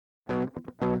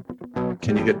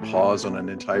can you hit pause on an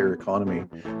entire economy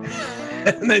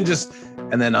and then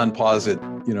unpause it,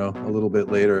 a little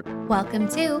bit later. Welcome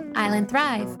to Island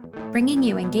Thrive, bringing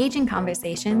you engaging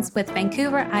conversations with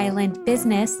Vancouver Island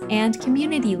business and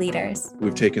community leaders.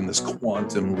 We've taken this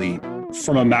quantum leap.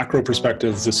 From a macro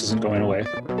perspective, this isn't going away.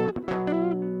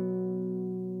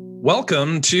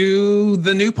 Welcome to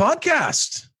the new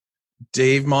podcast.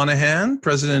 Dave Monahan,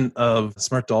 president of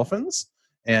Smart Dolphins,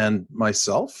 and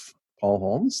myself, Paul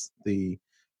Holmes, the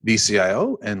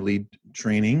VCIO and lead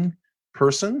training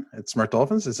person at Smart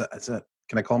Dolphins. Is that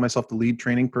can I call myself the lead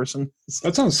training person?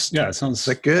 It sounds Is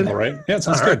that good? All right. Yeah, it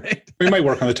sounds good. Right. We might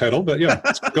work on the title, but yeah,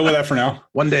 let's go with that for now.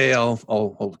 One day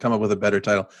I'll come up with a better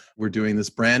title. We're doing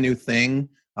this brand new thing.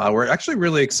 We're actually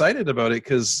really excited about it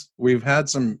because we've had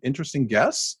some interesting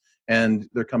guests and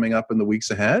they're coming up in the weeks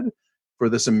ahead for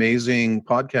this amazing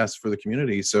podcast for the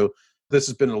community. So this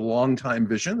has been a long time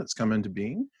vision that's come into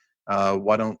being.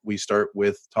 Why don't we start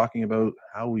with talking about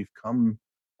how we've come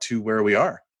to where we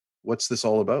are? What's this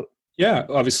all about? Yeah,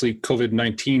 obviously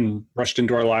COVID-19 rushed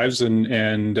into our lives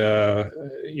and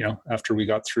after we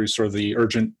got through sort of the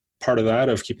urgent part of that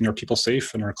of keeping our people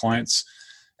safe and our clients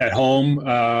at home,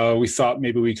 we thought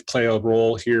maybe we could play a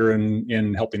role here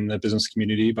in helping the business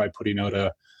community by putting out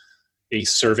a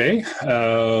survey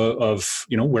of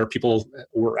where people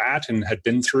were at and had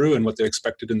been through and what they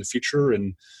expected in the future,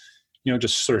 and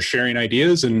just sort of sharing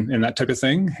ideas and that type of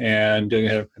thing, and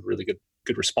had a really good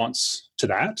response to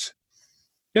that.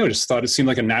 I just thought it seemed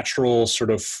like a natural sort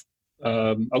of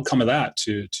outcome of that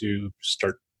to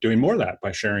start doing more of that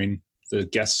by sharing the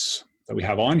guests that we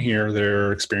have on here,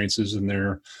 their experiences and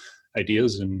their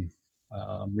ideas and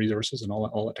resources and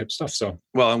all that type of stuff. So,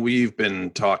 well, and we've been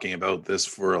talking about this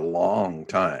for a long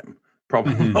time,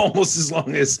 probably almost as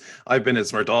long as I've been at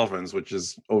Smart Dolphins, which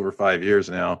is over 5 years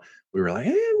now. We were like,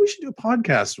 hey, we should do a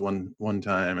podcast one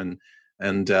time,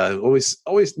 and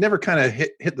always never kind of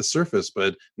hit the surface.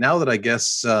 But now that I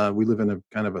guess we live in a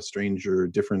kind of a stranger,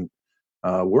 different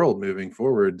world moving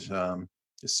forward,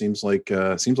 it seems like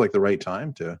the right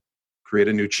time to create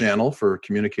a new channel for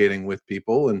communicating with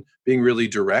people and being really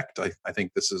direct. I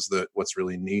think this is what's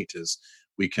really neat is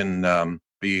we can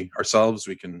be ourselves.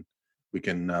 We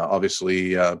can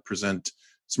obviously present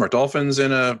Smart Dolphins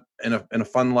in a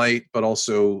fun light, but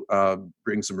also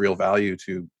bring some real value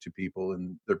to people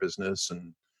and their business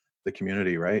and the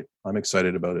community. Right? I'm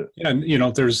excited about it. Yeah,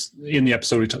 and there's in the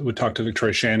episode we talked to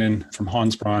Victoria Shannon from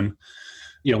Hansbronn.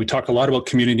 We talk a lot about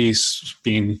communities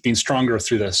being stronger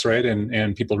through this, right?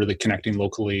 And people really connecting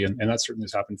locally, and that certainly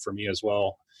has happened for me as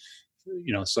well.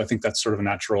 So I think that's sort of a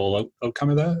natural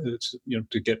outcome of that. It's,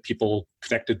 to get people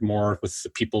connected more with the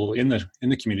people in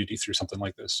the community through something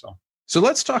like this. So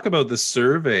let's talk about the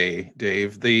survey,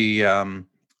 Dave.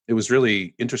 It was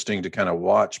really interesting to kind of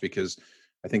watch because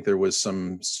I think there was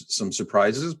some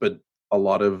surprises, but a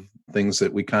lot of things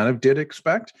that we kind of did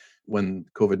expect. When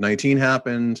COVID-19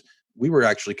 happened, we were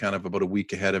actually kind of about a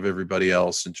week ahead of everybody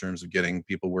else in terms of getting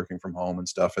people working from home and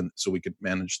stuff, and so we could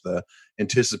manage the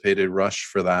anticipated rush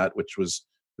for that, which was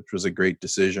a great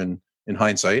decision in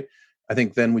hindsight. I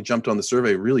think then we jumped on the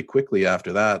survey really quickly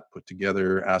after that, put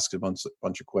together, asked a bunch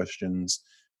of questions.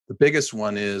 The biggest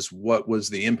one is, what was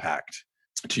the impact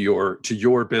to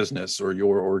your business or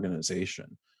your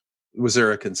organization? Was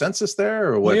there a consensus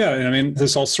there or what? Well, yeah, I mean,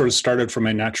 this all sort of started from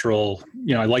a natural,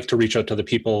 I like to reach out to the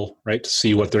people, right, to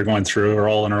see what they're going through. We're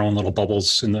all in our own little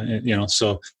bubbles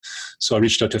so I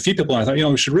reached out to a few people and I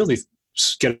thought, we should really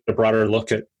get a broader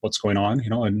look at what's going on,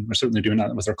 and we're certainly doing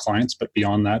that with our clients, but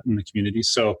beyond that in the community.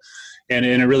 So, and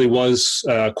it really was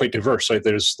quite diverse. Like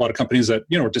there's a lot of companies that,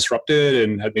 were disrupted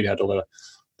and maybe had to let a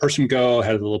person go,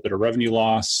 had a little bit of revenue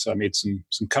loss, made some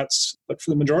cuts. But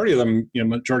for the majority of them,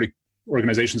 majority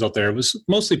organizations out there, it was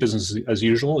mostly business as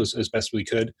usual, as best we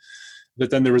could. But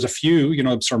then there was a few,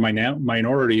 sort of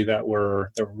minority that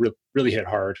were really hit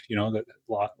hard, that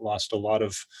lost a lot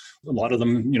of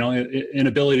them,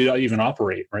 inability to even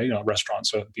operate, right?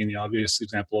 Restaurants being the obvious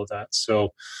example of that. So,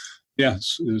 yeah,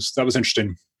 that was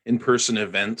interesting. In-person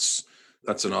events,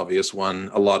 that's an obvious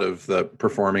one. A lot of the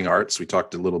performing arts, we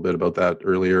talked a little bit about that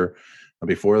earlier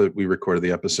before we recorded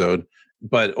the episode.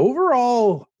 But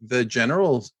overall, the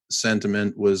general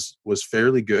sentiment was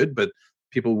fairly good, but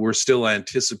people were still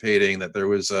anticipating that there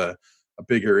was a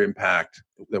bigger impact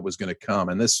that was going to come.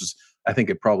 And this was, I think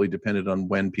it probably depended on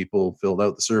when people filled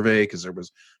out the survey, because there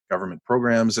was government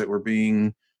programs that were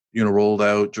being, rolled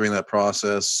out during that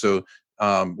process. So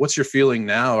what's your feeling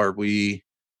now? Are we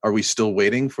still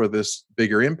waiting for this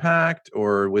bigger impact,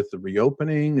 or with the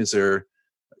reopening, is there,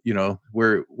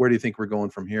 where do you think we're going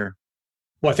from here?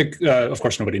 Well, I think, of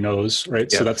course, nobody knows, right?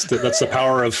 Yeah. So that's the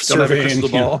power of Don't have a surveying. crystal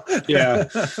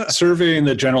ball. Surveying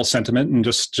the general sentiment and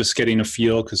just getting a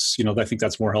feel, because I think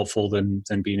that's more helpful than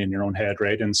being in your own head,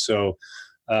 right? And so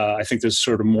I think there's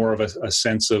sort of more of a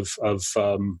sense of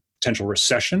potential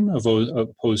recession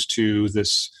opposed to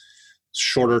this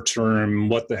shorter term,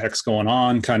 what the heck's going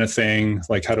on kind of thing.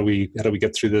 Like how do we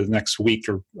get through the next week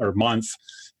or month?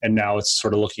 And now it's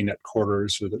sort of looking at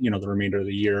quarters or the remainder of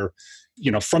the year.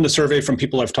 From the survey, from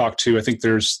people I've talked to, I think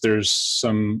there's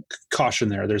some caution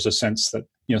there. There's a sense that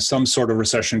some sort of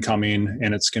recession coming,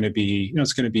 and it's going to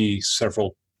be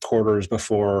several quarters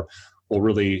before we'll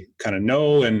really kind of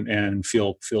know and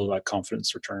feel that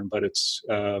confidence return. But it's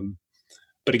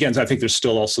but again, I think there's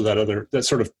still also that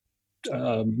sort of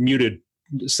muted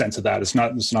sense of that. It's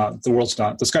not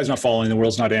the sky's not falling, the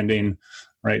world's not ending,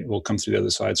 right? We'll come through the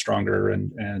other side stronger,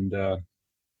 and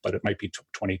but it might be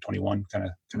 2021 kind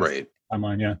of right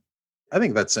timeline. Yeah, I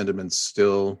think that sentiment's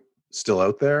still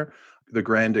out there. The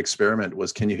grand experiment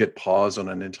was, can you hit pause on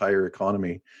an entire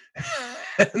economy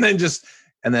and then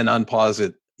unpause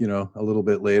it, a little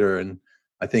bit later? And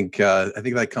I think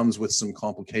that comes with some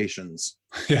complications.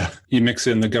 Yeah, you mix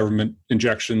in the government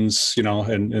injections,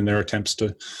 and their attempts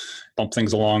to bump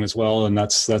things along as well, and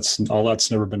that's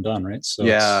never been done, right? So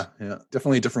yeah,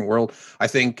 definitely a different world. I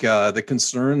think the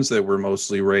concerns that were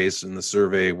mostly raised in the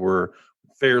survey were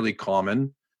fairly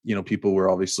common. People were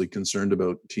obviously concerned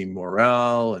about team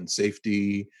morale and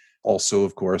safety. Also,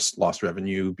 of course, lost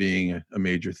revenue being a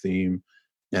major theme,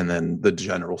 and then the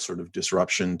general sort of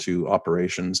disruption to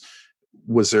operations.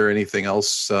 Was there anything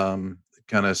else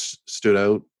kind of stood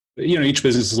out? Each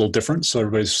business is a little different, so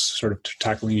everybody's sort of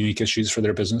tackling unique issues for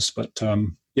their business. But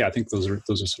I think those are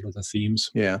sort of the themes.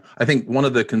 Yeah, I think one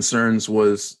of the concerns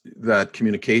was that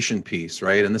communication piece,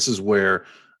 right? And this is where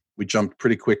we jumped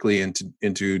pretty quickly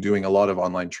into doing a lot of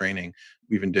online training.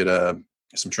 We even did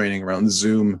some training around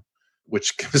Zoom,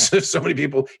 which gives so many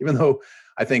people, even though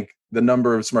I think the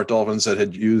number of Smart Dolphins that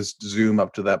had used Zoom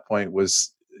up to that point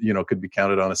was, could be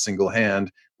counted on a single hand.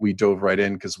 We dove right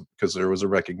in because there was a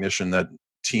recognition that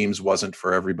Teams wasn't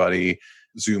for everybody.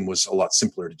 Zoom was a lot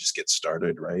simpler to just get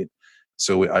started, right?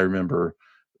 So I remember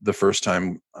the first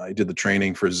time I did the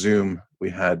training for Zoom, we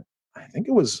had, I think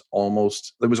it was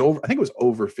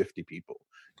over 50 people.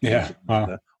 Yeah.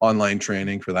 Wow. Online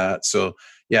training for that. So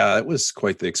yeah, it was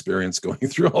quite the experience going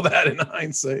through all that in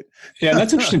hindsight. Yeah,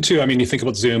 that's interesting too. I mean, you think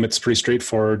about Zoom, it's pretty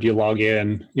straightforward. You log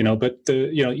in, but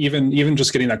even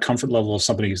just getting that comfort level of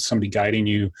somebody guiding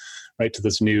you right to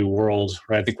this new world,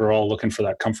 right? I think we're all looking for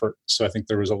that comfort. So I think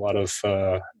there was a lot of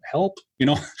help,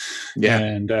 Yeah.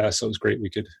 And so it was great. We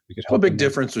could help. A big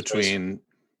difference between,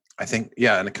 I think,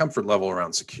 and a comfort level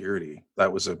around security.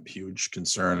 That was a huge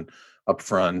concern up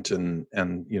front, and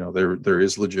there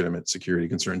is legitimate security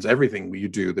concerns. Everything you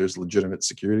do, there's legitimate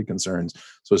security concerns.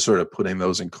 So sort of putting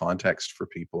those in context for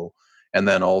people. And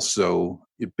then also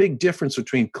a big difference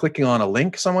between clicking on a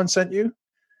link someone sent you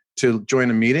to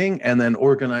join a meeting and then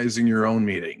organizing your own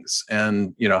meetings,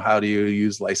 and how do you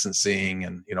use licensing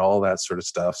and all that sort of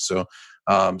stuff. So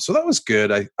so that was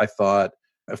good. I thought,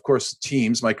 of course,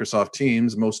 Teams, Microsoft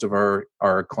Teams, most of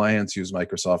our clients use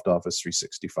Microsoft Office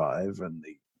 365 and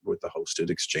with the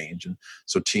hosted Exchange. And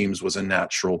so Teams was a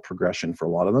natural progression for a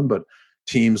lot of them, but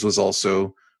Teams was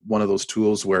also one of those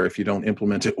tools where if you don't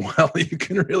implement it well, you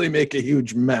can really make a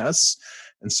huge mess.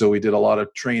 And so we did a lot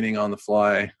of training on the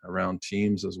fly around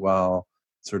Teams as well,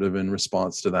 sort of in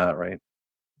response to that, right?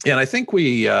 And I think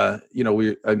there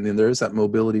is that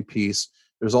mobility piece.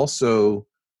 There's also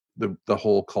the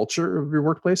whole culture of your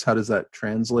workplace. How does that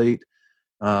translate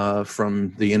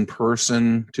from the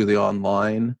in-person to the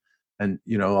online? And,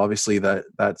 obviously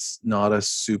that's not a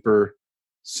super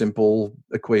simple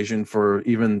equation for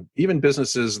even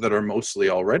businesses that are mostly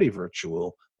already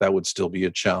virtual. That would still be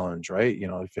a challenge, right?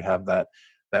 If you have that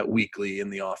weekly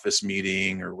in the office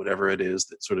meeting or whatever it is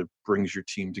that sort of brings your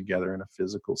team together in a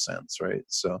physical sense, right?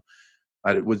 So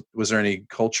was there any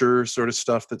culture sort of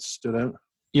stuff that stood out?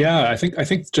 Yeah, I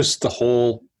think just the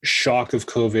whole shock of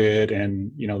COVID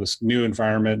and, this new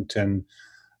environment, and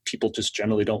people just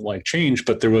generally don't like change.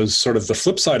 But there was sort of the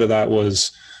flip side of that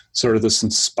was sort of this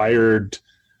inspired,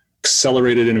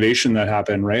 accelerated innovation that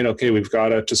happened, right? Okay, we've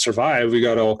got to survive. We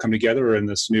got to all come together in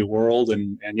this new world,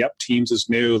 and yep, Teams is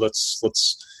new.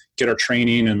 Let's get our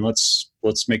training and let's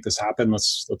make this happen.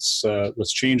 Let's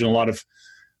change. And a lot of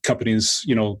companies,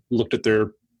 looked at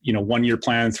their 1-year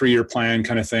plan, 3-year plan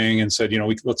kind of thing, and said,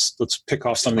 let's pick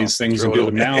off some of these things and do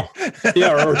them now.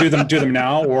 or do them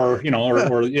now, or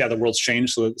the world's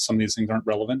changed, so that some of these things aren't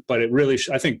relevant. But it really,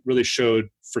 I think, really showed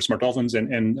for Smart Dolphins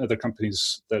and other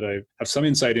companies that I have some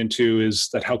insight into is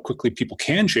that how quickly people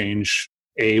can change.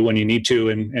 A, when you need to,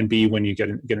 and B, when you get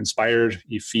inspired,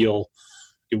 you feel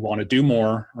you want to do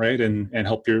more, right? And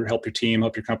help your team,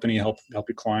 help your company, help your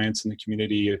clients and the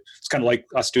community. It's kind of like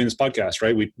us doing this podcast,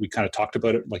 right? We kind of talked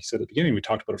about it, like you said at the beginning, we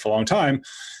talked about it for a long time.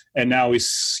 And now we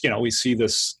see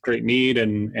this great need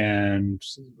and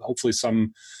hopefully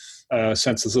some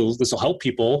sense this will help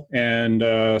people. And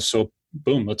so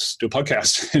boom, let's do a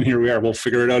podcast. And here we are. We'll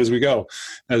figure it out as we go.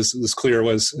 As clear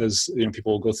was, as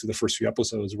people will go through the first few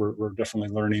episodes, we're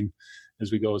definitely learning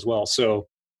as we go as well. So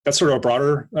that's sort of a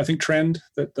broader, I think, trend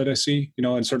that I see,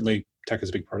 and certainly tech is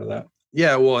a big part of that.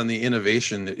 Yeah, well, and the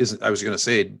innovation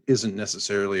isn't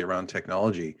necessarily around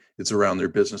technology. It's around their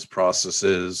business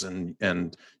processes and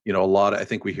a lot. I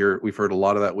think we've heard a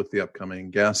lot of that with the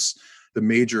upcoming guests. The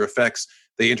major effects,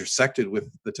 they intersected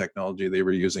with the technology they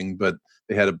were using, but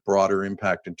they had a broader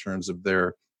impact in terms of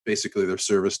their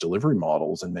service delivery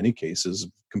models. In many cases,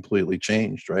 completely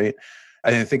changed, right?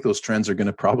 I think those trends are going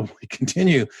to probably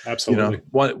continue. Absolutely.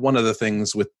 One of the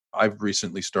things I've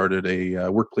recently started a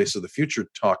Workplace of the Future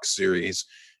talk series.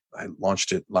 I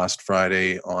launched it last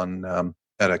Friday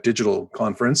at a digital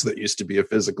conference that used to be a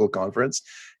physical conference,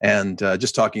 and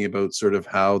just talking about sort of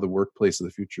how the workplace of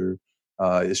the future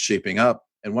is shaping up.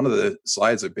 And one of the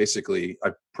slides I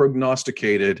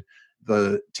prognosticated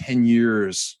the 10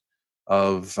 years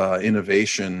of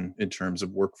innovation in terms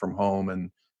of work from home and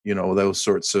those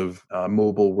sorts of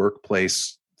mobile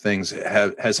workplace things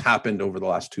has happened over the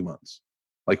last 2 months.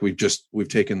 Like we've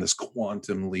taken this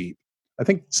quantum leap. I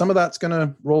think some of that's going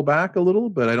to roll back a little,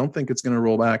 but I don't think it's going to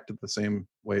roll back to the same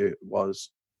way it was.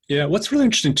 Yeah, what's really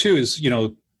interesting too is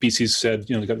BC's said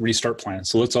they got restart plans,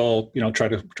 so let's all try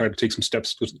to take some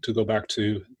steps to go back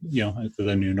to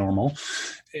the new normal.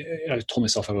 I told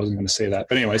myself I wasn't going to say that,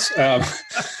 but anyways,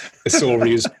 it's so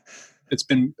overused. It's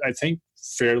been, I think,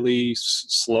 fairly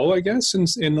slow, I guess,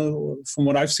 from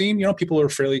what I've seen. People are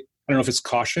fairly, I don't know if it's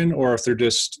caution or if they're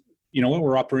just,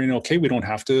 we're operating okay. We don't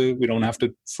have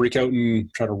to freak out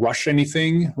and try to rush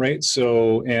anything, right?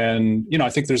 So, and I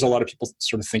think there's a lot of people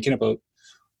sort of thinking about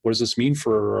what does this mean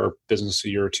for our business a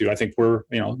year or two. I think we're,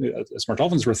 at Smart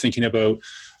Dolphins, we're thinking about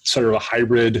sort of a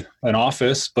hybrid, an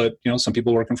office, but some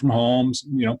people working from home,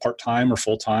 part-time or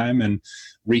full-time, and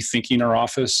rethinking our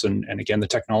office. And again, the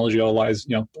technology all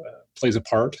plays a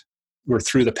part. We're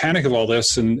through the panic of all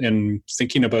this and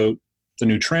thinking about the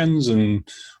new trends and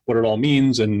what it all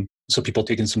means. And so people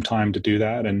taking some time to do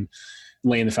that and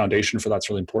laying the foundation for that's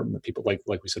really important, that people, like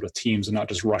we said, with teams, and not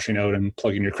just rushing out and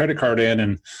plugging your credit card in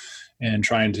and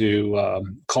trying to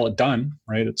call it done,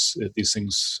 right? It's these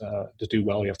things to do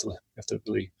well. You have to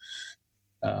really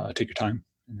take your time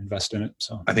and invest in it.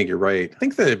 So I think you're right. I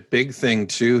think the big thing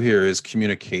too here is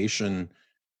communication,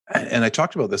 and I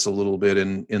talked about this a little bit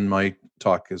in my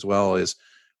talk as well. Is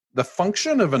the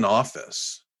function of an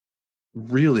office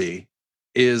really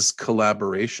is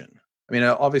collaboration. I mean,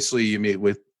 obviously you meet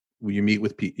with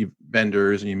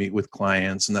vendors and you meet with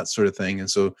clients and that sort of thing, and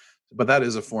so. But that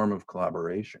is a form of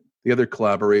collaboration. The other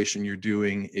collaboration you're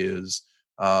doing is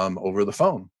over the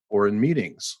phone or in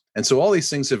meetings. And so all these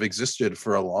things have existed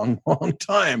for a long, long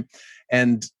time.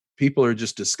 And people are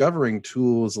just discovering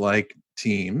tools like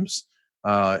Teams.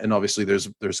 And obviously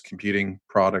there's competing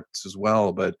products as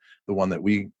well. But the one that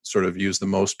we sort of use the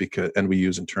most and we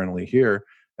use internally here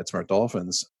at Smart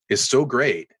Dolphins is so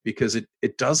great because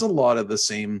it does a lot of the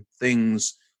same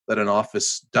things that an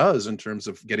office does in terms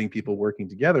of getting people working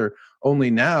together,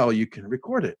 only now you can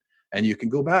record it and you can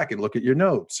go back and look at your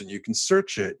notes and you can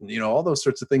search it and all those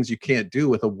sorts of things you can't do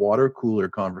with a water cooler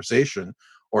conversation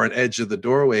or an edge of the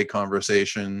doorway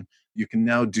conversation. You can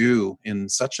now do in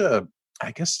such an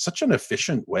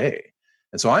efficient way.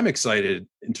 And so I'm excited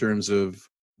in terms of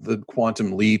the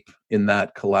quantum leap in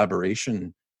that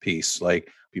collaboration piece. Like,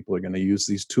 people are going to use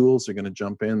these tools. They're going to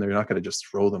jump in. They're not going to just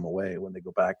throw them away when they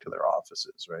go back to their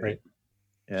offices, right? Right.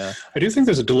 Yeah. I do think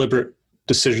there's a deliberate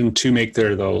decision to make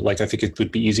there, though. Like, I think it would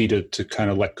be easy to kind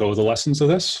of let go of the lessons of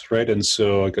this, right? And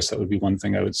so I guess that would be one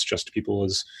thing I would suggest to people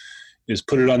is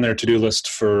put it on their to-do list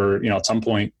for, at some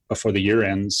point before the year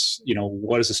ends.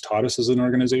 What has this taught us as an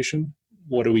organization?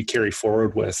 What do we carry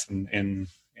forward with? And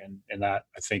that,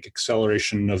 I think,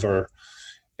 acceleration of our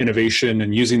innovation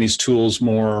and using these tools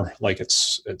more, like it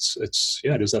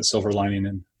is that silver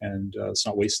lining and let's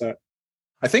not waste that.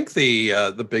 I think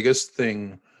the biggest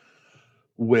thing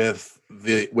with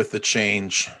the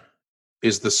change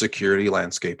is the security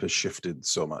landscape has shifted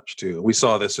so much too. We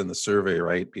saw this in the survey,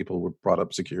 right? People were brought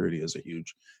up security as a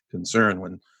huge concern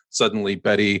when suddenly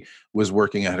Betty was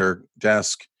working at her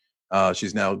desk.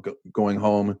 She's now going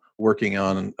home, working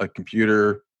on a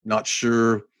computer, not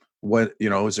sure what,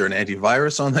 is there an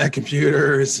antivirus on that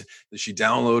computer? Is she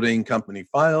downloading company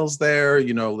files there?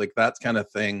 Like that kind of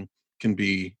thing can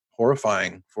be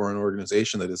horrifying for an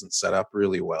organization that isn't set up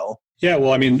really well. Yeah,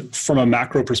 well, I mean, from a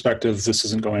macro perspective, this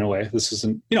isn't going away. This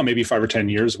isn't, maybe 5 or 10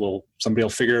 years, somebody will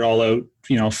figure it all out,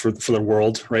 for the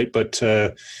world, right? But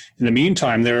in the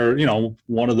meantime, they're,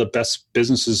 one of the best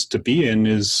businesses to be in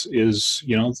is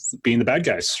being the bad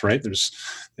guys, right?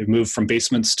 They've moved from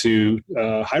basements to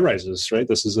high rises, right?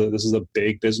 This is a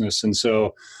big business, and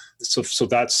so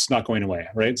that's not going away,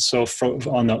 right? So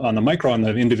on the micro, on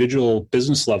the individual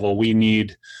business level, we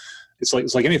need. It's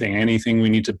like anything we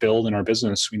need to build in our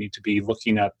business. We need to be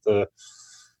looking at the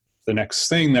next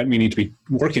thing that we need to be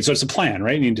working. So it's a plan,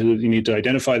 right? You need to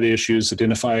identify the issues,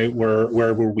 identify where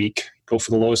we're weak, go for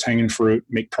the lowest hanging fruit,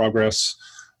 make progress,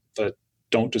 but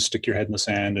don't just stick your head in the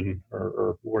sand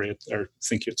or worry or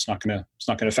think it's not going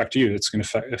to affect you. It's going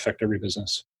to affect every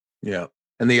business. Yeah,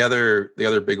 and the other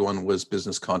big one was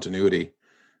business continuity.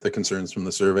 The concerns from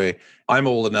the survey. I'm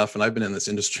old enough and I've been in this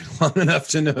industry long enough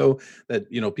to know that,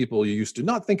 people used to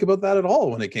not think about that at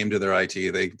all when it came to their IT.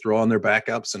 They throw on their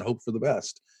backups and hope for the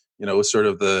best. It was sort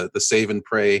of the save and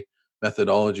pray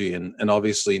methodology. And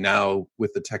obviously now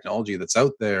with the technology that's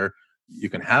out there, you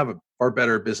can have a far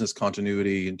better business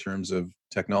continuity in terms of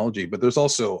technology, but there's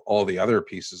also all the other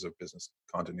pieces of business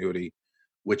continuity,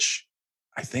 which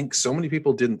I think so many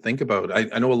people didn't think about.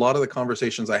 I know a lot of the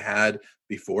conversations I had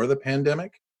before the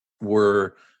pandemic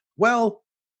were, well,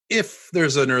 if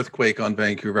there's an earthquake on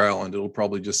Vancouver Island, it'll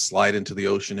probably just slide into the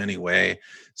ocean anyway.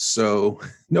 So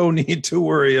no need to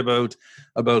worry about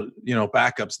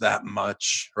backups that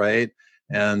much, right?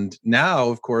 And now,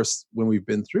 of course, when we've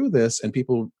been through this and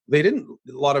a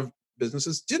lot of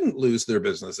businesses didn't lose their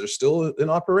business. They're still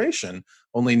in operation.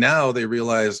 Only now they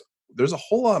realize there's a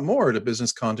whole lot more to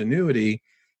business continuity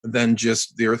than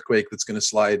just the earthquake that's going to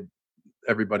slide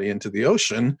everybody into the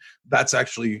ocean. That's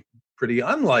actually pretty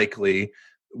unlikely,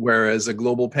 whereas a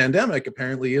global pandemic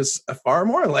apparently is a far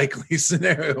more likely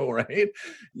scenario, right?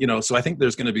 So I think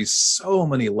there's going to be so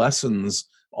many lessons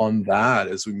on that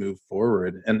as we move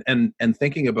forward, and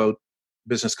thinking about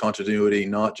business continuity,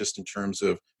 not just in terms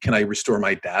of can I restore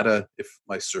my data if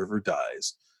my server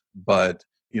dies, but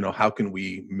how can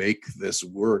we make this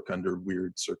work under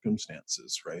weird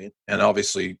circumstances, right? And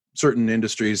obviously certain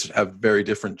industries have very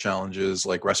different challenges,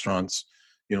 like restaurants,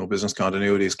 business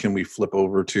continuities. Can we flip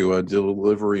over to a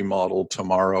delivery model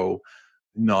tomorrow?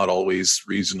 Not always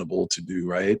reasonable to do,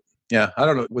 right? Yeah, I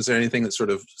don't know. Was there anything that sort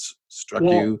of struck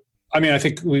you? I mean, I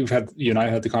think you and I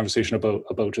had the conversation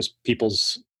about just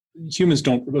humans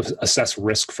don't assess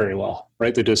risk very well,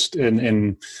 right? They just,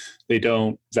 and they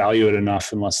don't value it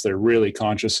enough unless they're really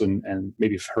conscious and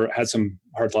maybe had some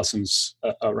hard lessons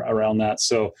around that.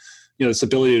 So, this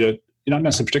ability to not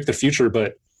necessarily predict the future,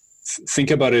 but think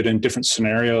about it in different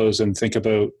scenarios and think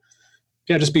about,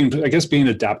 just being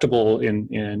adaptable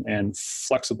and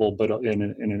flexible, but in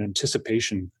an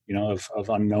anticipation, of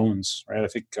unknowns, right? I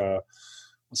think,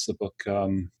 what's the book?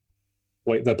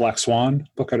 The Black Swan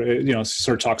book,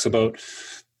 sort of talks about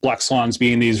black swans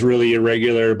being these really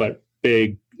irregular but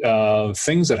big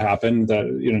things that happen that,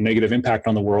 negative impact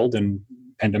on the world, and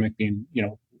pandemic being,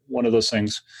 one of those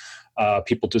things.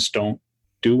 People just don't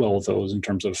do well with those in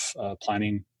terms of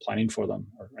planning for them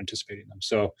or anticipating them.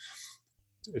 So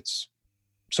it's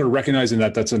sort of recognizing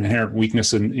that that's an inherent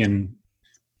weakness in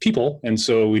people, and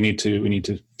so we need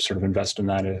to sort of invest in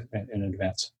that in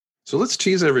advance. So let's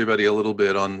tease everybody a little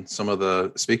bit on some of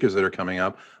the speakers that are coming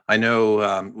up. I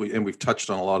know, we've touched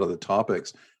on a lot of the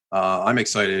topics. I'm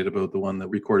excited about the one that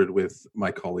we recorded with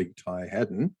my colleague Ty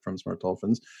Hedden from Smart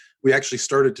Dolphins. We actually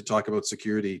started to talk about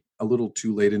security a little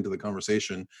too late into the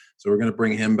conversation, so we're going to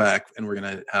bring him back, and we're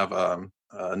going to have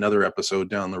another episode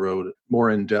down the road, more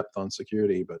in depth on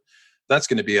security. But that's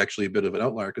going to be actually a bit of an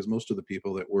outlier because most of the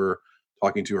people that we're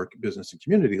talking to are business and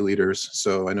community leaders.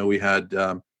 So I know we had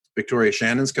Victoria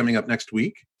Shannon's coming up next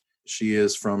week. She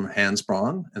is from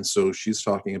Hansbron, and so she's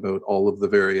talking about all of the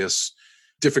various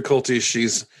difficulties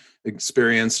she's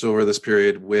experienced over this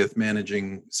period with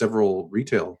managing several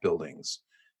retail buildings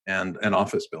and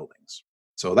office buildings.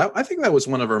 So that, I think that was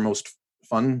one of our most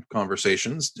fun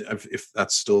conversations, if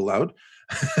that's still allowed.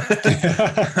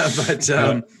 But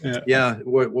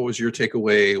what was your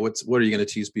takeaway? What are you going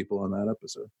to tease people on that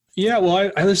episode? Yeah, well,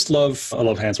 I love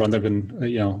Hansbron. They've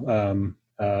been,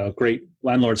 great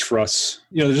landlords for us.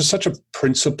 They're just such a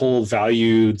principle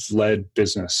valued led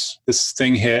business. This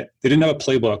thing hit, they didn't have a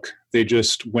playbook. They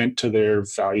just went to their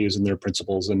values and their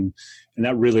principles, and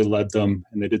that really led them,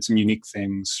 and they did some unique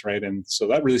things, right? And so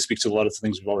that really speaks to a lot of the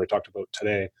things we've already talked about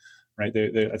today, right?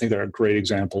 I think they're a great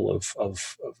example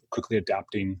of quickly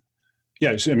adapting.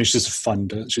 Yeah, she's just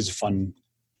she's a fun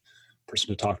person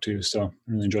to talk to. So I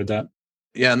really enjoyed that.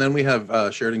 Yeah, and then we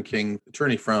have Sheridan King,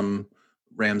 attorney from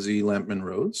Ramsey Lampman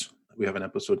Rhodes. We have an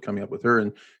episode coming up with her,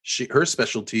 and her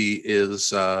specialty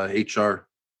is HR.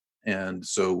 And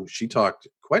so she talked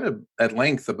quite at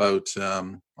length about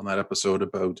on that episode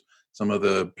about some of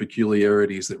the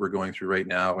peculiarities that we're going through right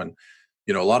now. And,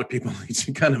 a lot of people need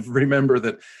to kind of remember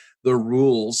that the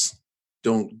rules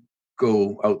don't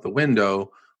go out the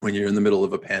window when you're in the middle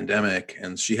of a pandemic.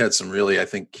 And she had some really, I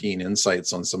think, keen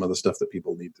insights on some of the stuff that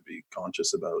people need to be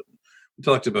conscious about. We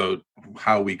talked about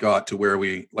how we got to where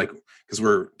we because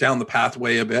we're down the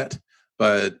pathway a bit,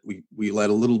 but we led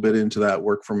a little bit into that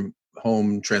work from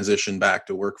home transition back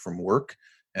to work from work,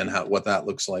 and what that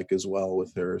looks like as well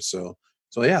with her. So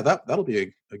yeah, that'll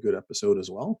be a good episode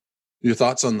as well. Your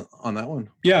thoughts on that one?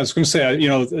 Yeah, I was going to say,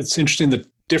 it's interesting that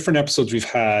different episodes we've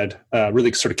had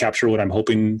really sort of capture what I'm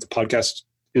hoping the podcast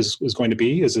is going to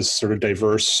be, is this sort of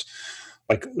diverse,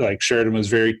 like Sheridan was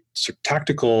very sort of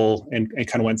tactical and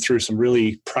kind of went through some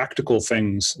really practical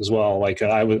things as well. Like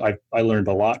I learned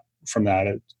a lot from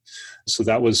that. So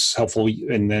that was helpful.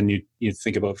 And then you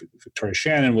think about Victoria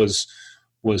Shannon was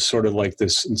sort of like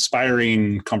this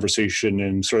inspiring conversation,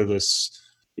 and sort of this,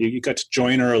 you got to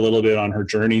join her a little bit on her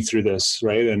journey through this,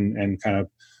 right? And kind of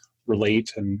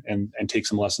relate and take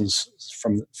some lessons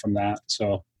from that.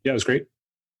 So yeah, it was great.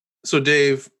 So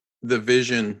Dave, the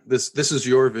vision, this is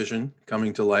your vision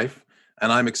coming to life,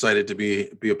 and I'm excited to be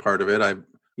a part of it. I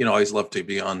always love to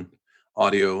be on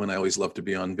audio, and I always love to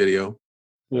be on video.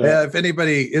 Yeah, if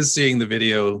anybody is seeing the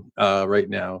video right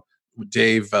now,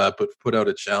 Dave put out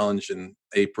a challenge in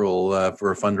April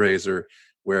for a fundraiser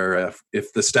where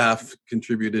if the staff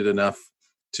contributed enough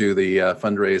to the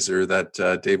fundraiser,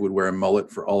 that Dave would wear a mullet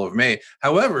for all of May.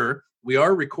 However, we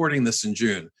are recording this in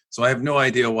June, so I have no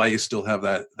idea why you still have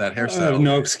that hairstyle. I have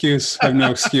no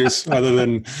excuse. Other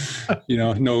than,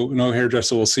 no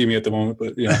hairdresser will see me at the moment,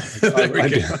 but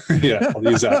I'll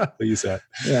use that.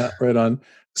 Yeah, right on.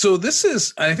 So this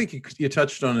is, I think you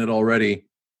touched on it already,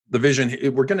 the vision.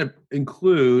 We're going to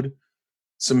include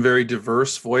some very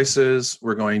diverse voices.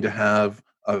 We're going to have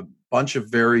a bunch of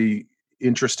very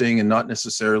interesting and not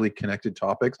necessarily connected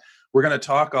topics. We're going to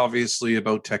talk, obviously,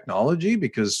 about technology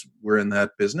because we're in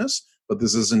that business, but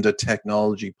this isn't a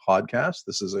technology podcast.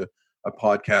 This is a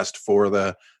podcast for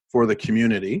the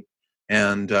community.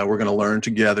 And we're going to learn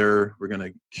together. We're going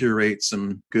to curate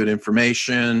some good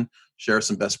information, share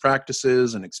some best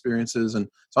practices and experiences. And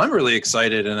so I'm really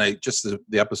excited. And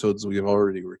the episodes we've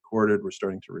already recorded, we're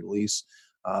starting to release.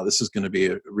 This is going to be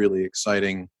a really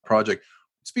exciting project.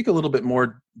 Speak a little bit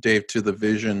more, Dave, to the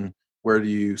vision. Where do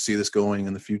you see this going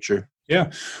in the future? Yeah,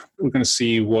 we're going to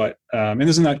see what, and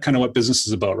isn't that kind of what business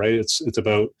is about, right? It's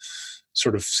about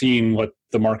sort of seeing what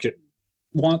the market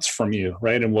wants from you,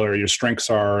 right? And where your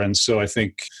strengths are. And so I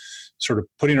think sort of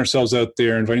putting ourselves out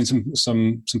there, inviting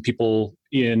some people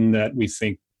in that we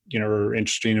think, are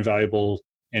interesting and valuable,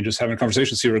 and just having a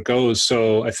conversation, see where it goes.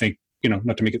 So I think,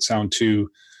 not to make it sound too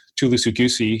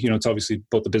loosey-goosey, it's obviously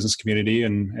both the business community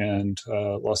and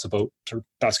lots about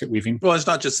basket weaving. Well, it's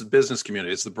not just the business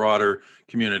community; it's the broader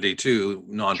community too,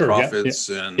 nonprofits,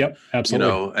 sure, and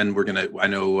absolutely. And I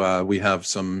know we have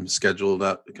some scheduled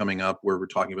coming up where we're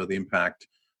talking about the impact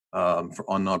on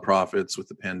nonprofits with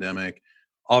the pandemic.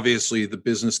 Obviously, the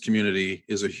business community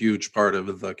is a huge part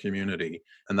of the community,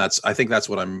 and I think that's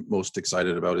what I'm most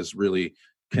excited about, is really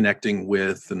connecting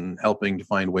with and helping to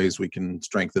find ways we can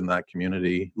strengthen that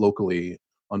community locally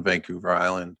on Vancouver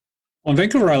Island. Well,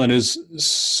 Vancouver Island is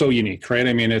so unique, right?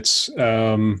 I mean, it's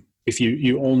if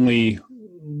you only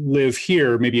live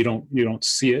here, maybe you don't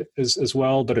see it as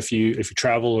well. But if you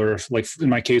travel, or like in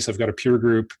my case, I've got a peer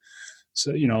group,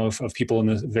 so of people in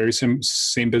the very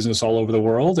same business all over the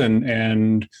world,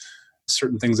 and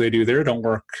certain things they do there don't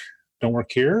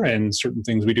work here, and certain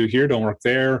things we do here don't work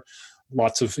there.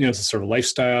 Lots of sort of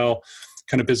lifestyle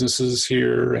kind of businesses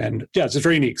here, and yeah, it's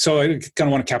very unique. So I kind of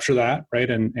want to capture that, right?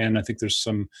 And I think there's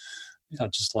some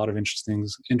just a lot of interesting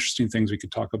things we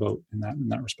could talk about in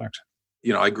that respect.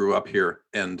 I grew up here,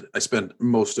 and I spent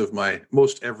most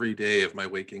every day of my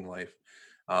waking life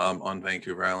on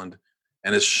Vancouver Island,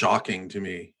 and it's shocking to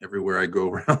me everywhere I go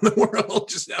around the world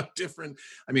just how different.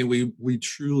 I mean, we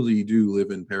truly do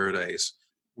live in paradise.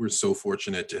 we're so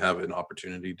fortunate to have an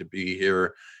opportunity to be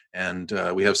here, and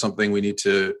we have something we need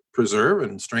to preserve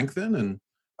and strengthen. And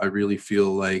I really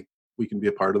feel like we can be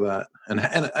a part of that. And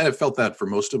I have felt that for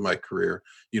most of my career,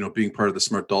 being part of the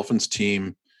Smart Dolphins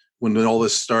team. When all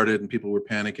this started and people were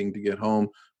panicking to get home,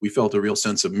 we felt a real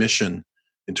sense of mission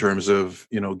in terms of,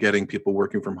 getting people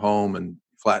working from home and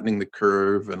flattening the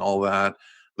curve and all that.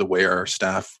 The way our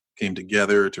staff came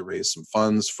together to raise some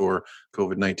funds for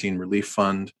COVID-19 Relief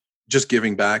Fund, just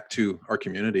giving back to our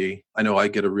community. I know I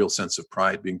get a real sense of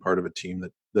pride being part of a team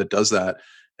that does that.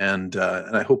 And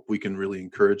I hope we can really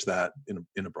encourage that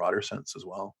in a broader sense as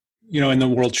well. In the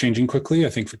world changing quickly, I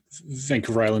think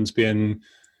Vancouver Island's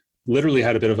literally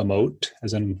had a bit of a moat,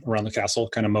 as in around the castle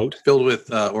kind of moat. Filled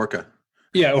with orca.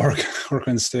 Yeah, orca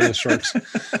and sharks.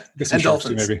 And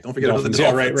dolphins. Maybe. Don't forget dolphins.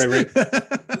 About the dolphins.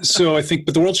 Yeah, right. So I think,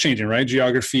 but the world's changing, right?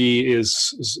 Geography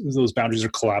those boundaries are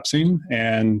collapsing,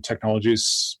 and technology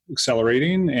is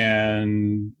accelerating,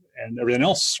 and everything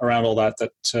else around all that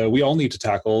we all need to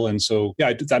tackle. And so,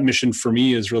 that mission for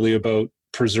me is really about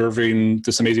preserving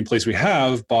this amazing place we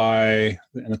have and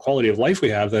the quality of life we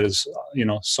have that is,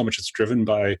 so much it's driven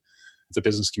by the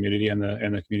business community and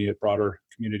the community, broader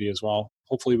community as well.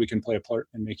 Hopefully we can play a part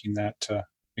in making that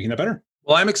better.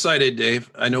 Well, I'm excited,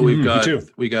 Dave. I know we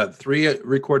got 3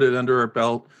 recorded under our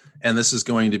belt, and this is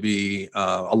going to be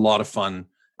a lot of fun.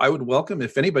 I would welcome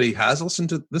if anybody has listened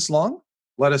to this long,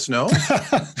 let us know.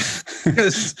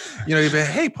 Because, you'd be,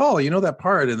 hey, Paul, that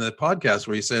part in the podcast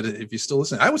where you said, if you're still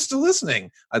listening, I was still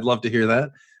listening. I'd love to hear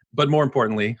that. But more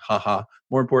importantly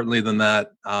than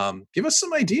that, give us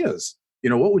some ideas.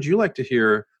 What would you like to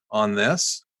hear on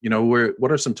this?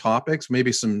 What are some topics,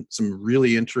 maybe some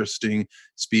really interesting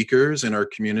speakers in our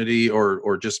community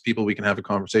or just people we can have a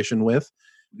conversation with?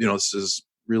 This is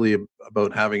really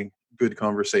about having good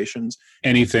conversations.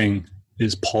 Anything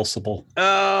is possible.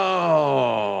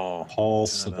 Oh,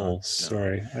 possible.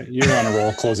 Sorry. You're on a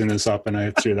roll closing this up and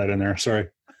I threw that in there. Sorry.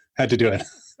 Had to do it.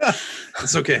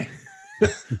 It's okay.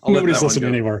 Nobody's listening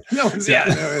anymore. No,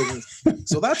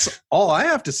 so that's all I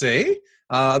have to say.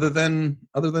 Other than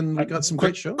we got some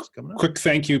great shows coming up. Quick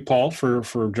thank you, Paul,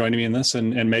 for joining me in this,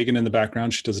 and Megan in the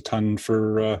background. She does a ton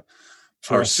for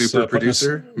our us, super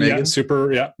producer, Megan.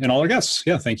 Yeah, and all our guests.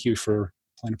 Yeah, thank you for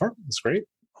playing a part. It's great.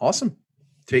 Awesome.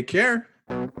 Take care.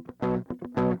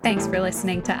 Thanks for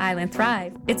listening to Island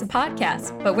Thrive. It's a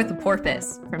podcast, but with a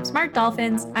porpoise from Smart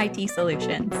Dolphins IT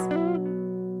Solutions.